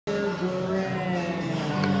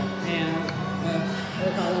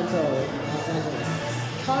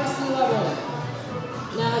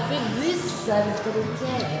think this side is gonna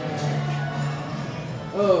get.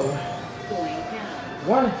 Oh.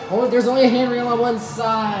 Oh, there's only a handrail on one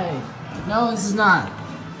side. No, this is not.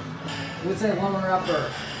 Let's say lower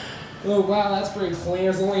upper. Oh wow, that's pretty clean.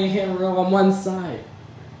 There's only a handrail on one side.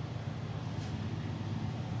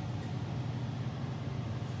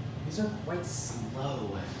 These are quite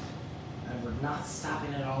slow. And we're not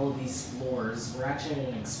stopping at all of these floors. We're actually in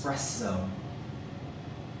an express zone.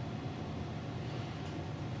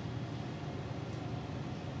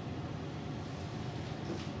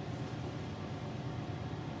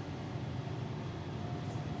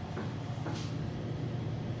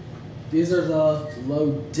 These are the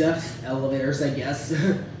low depth elevators, I guess.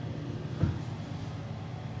 Here's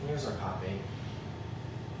our copy.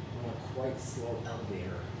 On a quite slow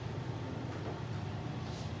elevator.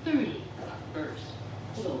 30, first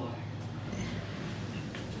floor.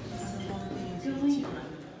 Going up.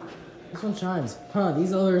 This one chimes. Huh,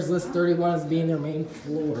 these elevators list 31 as being their main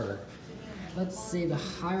floor. Let's see, the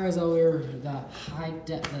high-rise elevator, the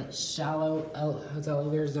the shallow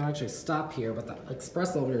elevators don't actually stop here, but the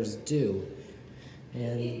express elevators do.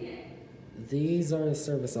 And these are the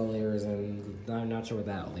service elevators, and I'm not sure what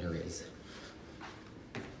that elevator is.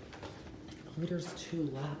 Elevator's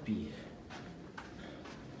too lappy.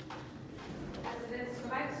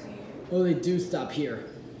 Oh, they do stop here.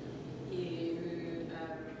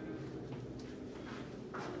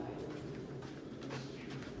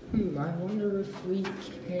 I wonder if we can.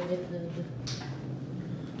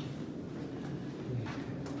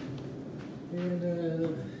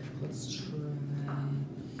 And let's try.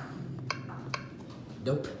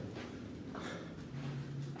 Nope.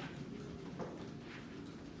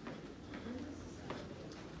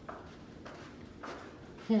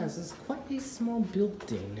 Yeah, this is quite a small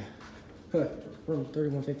building. Room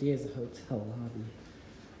 3158 is a hotel lobby.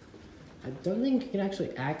 I don't think you can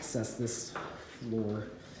actually access this floor.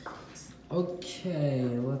 Okay,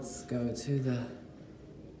 let's go to the.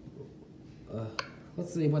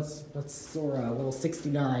 Let's see what's Sora level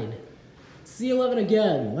 69. C11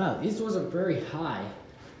 again. Wow, these doors are very high.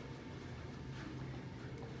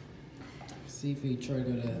 See if we try to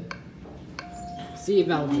go to C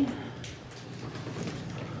Valley.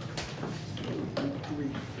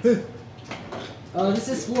 This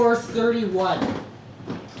is floor 31.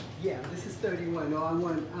 Yeah, this is 31. No,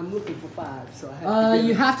 I'm looking for 5, so I have to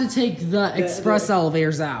you have to take the express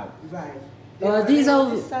elevators out. Right. These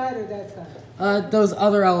on this side or that side? Those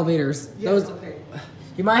other elevators. Yeah, those. okay.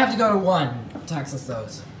 You might have to go to one to access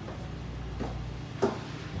those. I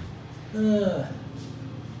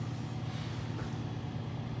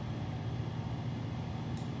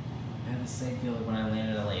had the same feeling when I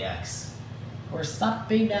landed at LAX. We're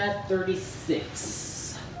stopping at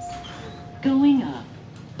 36. Going up.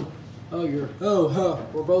 Oh,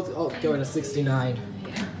 we're both going to 69.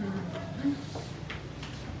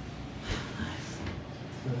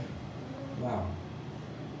 Wow.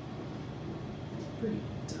 Pretty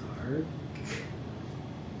dark.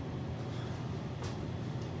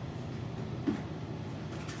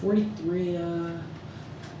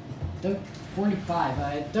 Don't 45.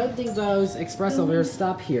 I don't think those express elevators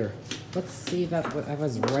stop here. Let's see if I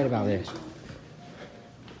was right about it.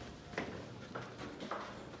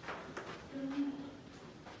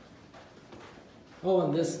 Oh,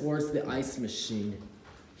 and this floor is the ice machine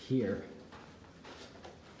here.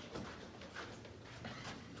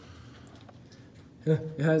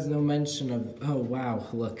 It has no mention of. Oh wow!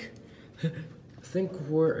 Look, I think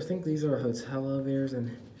these are hotel elevators,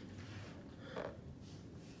 and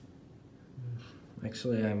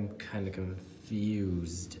actually I'm kind of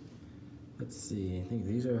confused. Let's see. I think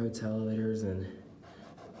these are hotel elevators, and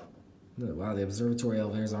wow, the observatory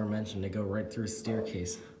elevators aren't mentioned. They go right through a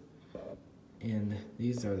staircase. And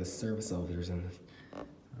these are the service elevators and the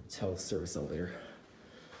hotel service elevator.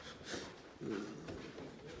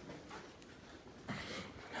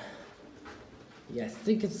 Yeah, I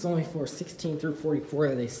think it's only for 16 through 44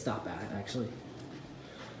 that they stop at, actually.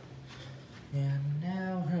 And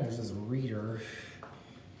now, there's this reader.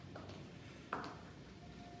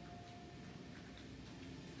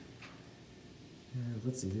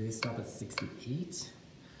 Let's see, do they stop at 68?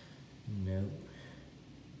 No.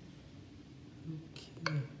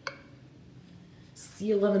 Okay.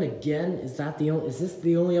 C11 again? Is this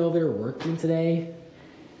the only elevator working today?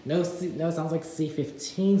 No, it sounds like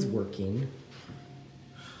C15's working.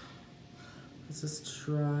 Let's just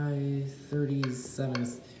try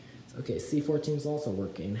 37. Okay, C14's also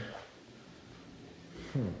working.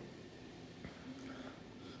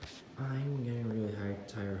 I'm getting really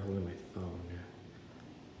tired holding my phone.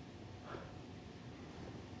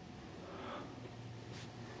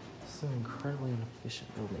 also an incredibly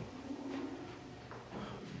inefficient building.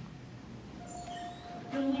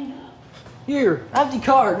 Going up. Here, empty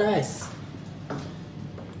car, nice.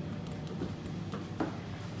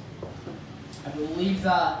 I believe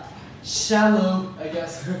that shallow, I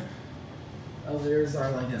guess, elevators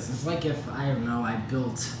are like this. It's like if, I don't know,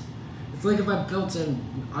 it's like if I built an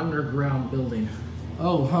underground building.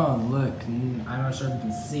 Oh, look, I'm not sure if you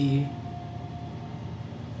can see.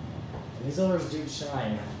 These elevators do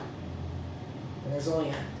shine. And there's only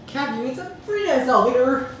a cab view. It's a pretty nice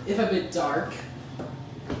elevator, if a bit dark.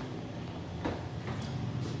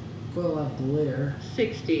 Quite a lot of glitter.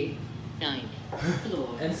 69th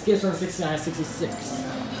floor. And skips from 69 to 66.